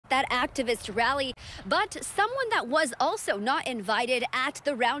that activist rally. But someone that was also not invited at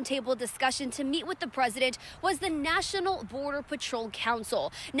the roundtable discussion to meet with the president was the National Border Patrol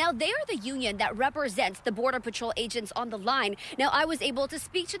Council. Now, they are the union that represents the Border Patrol agents on the line. Now, I was able to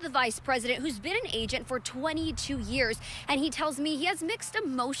speak to the vice president, who's been an agent for 22 years, and he tells me he has mixed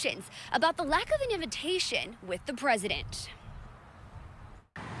emotions about the lack of an invitation with the president.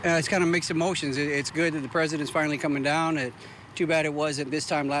 It's kind of mixed emotions. It's good that the president's finally coming down. Too bad it wasn't this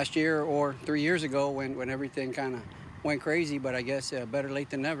time last year or 3 years ago when everything kind of went crazy, but I guess better late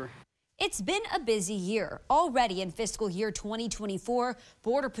than never. It's been a busy year. Already in fiscal year 2024,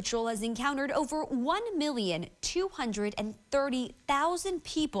 Border Patrol has encountered over 1,230,000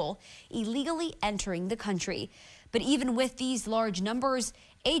 people illegally entering the country. But even with these large numbers,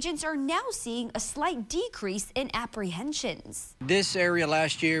 agents are now seeing a slight decrease in apprehensions. This area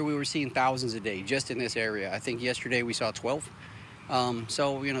last year, we were seeing thousands a day just in this area. I think yesterday we saw 12.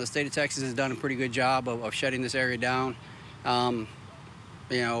 So, the state of Texas has done a pretty good job of shutting this area down.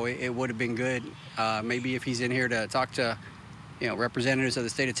 It would have been good maybe if he's in here to talk to representatives of the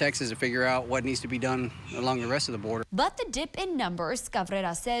state of Texas to figure out what needs to be done along the rest of the border. But the dip in numbers,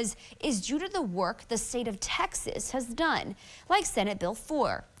 Cabrera says, is due to the work the state of Texas has done, like Senate Bill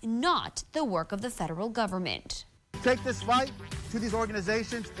 4, not the work of the federal government. Take this fight to these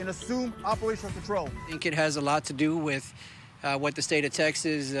organizations and assume operational control. I think it has a lot to do with what the state of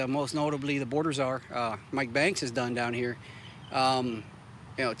Texas, most notably the border czar, Mike Banks, has done down here.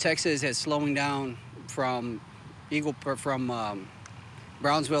 Texas is slowing down from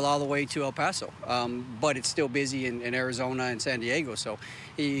Brownsville all the way to El Paso, but it's still busy in Arizona and San Diego. So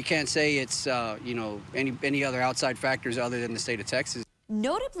you can't say it's any other outside factors other than the state of Texas.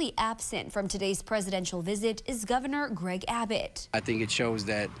 Notably absent from today's presidential visit is Governor Greg Abbott. I think it shows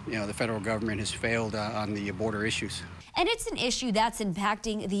that the federal government has failed on the border issues. And it's an issue that's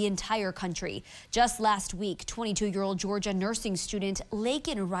impacting the entire country. Just last week, 22-year-old Georgia nursing student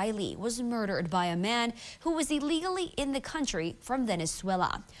Laken Riley was murdered by a man who was illegally in the country from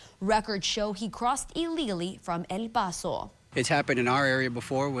Venezuela. Records show he crossed illegally from El Paso. It's happened in our area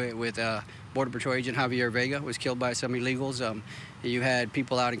before with Border Patrol agent Javier Vega was killed by some illegals. You had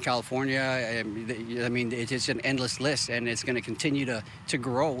people out in California. I mean, it's just an endless list, and it's going to continue to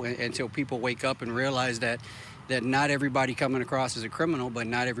grow until people wake up and realize that not everybody coming across is a criminal, but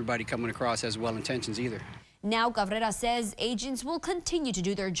not everybody coming across has well intentions either. Now, Cabrera says agents will continue to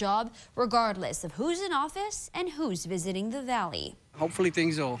do their job regardless of who's in office and who's visiting the valley. Hopefully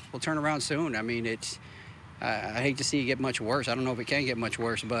things will turn around soon. I mean, I hate to see it get much worse. I don't know if it can get much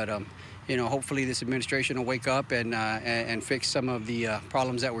worse, but hopefully this administration will wake up and fix some of the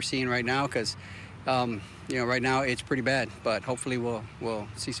problems that we're seeing right now, because right now it's pretty bad. But hopefully we'll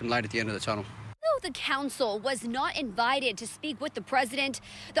see some light at the end of the tunnel. The council was not invited to speak with the president.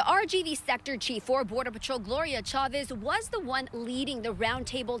 The RGV sector chief for Border Patrol, Gloria Chavez, was the one leading the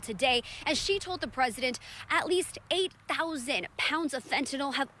roundtable today, and she told the president at least 8,000 pounds of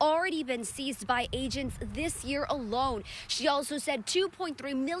fentanyl have already been seized by agents this year alone. She also said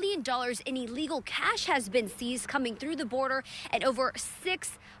 $2.3 million in illegal cash has been seized coming through the border, and over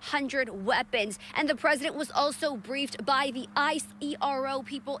 600 weapons. And the president was also briefed by the ICE ERO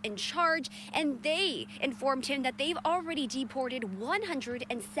people in charge, and they informed him that they've already deported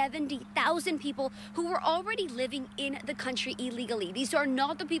 170,000 people who were already living in the country illegally. These are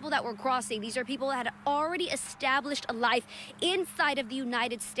not the people that were crossing. These are people that had already established a life inside of the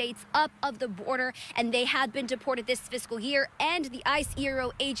United States, up of the border, and they had been deported this fiscal year. And the ICE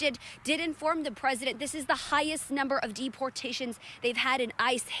ERO agent did inform the president this is the highest number of deportations they've had in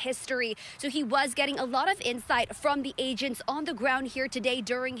ICE history. So he was getting a lot of insight from the agents on the ground here today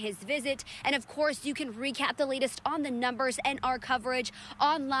during his visit. And of course, you can recap the latest on the numbers and our coverage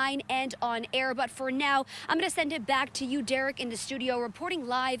online and on air. But for now, I'm going to send it back to you, Derek, in the studio, reporting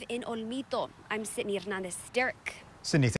live in Olmito. I'm Sydney Hernandez. Derek. Sydney.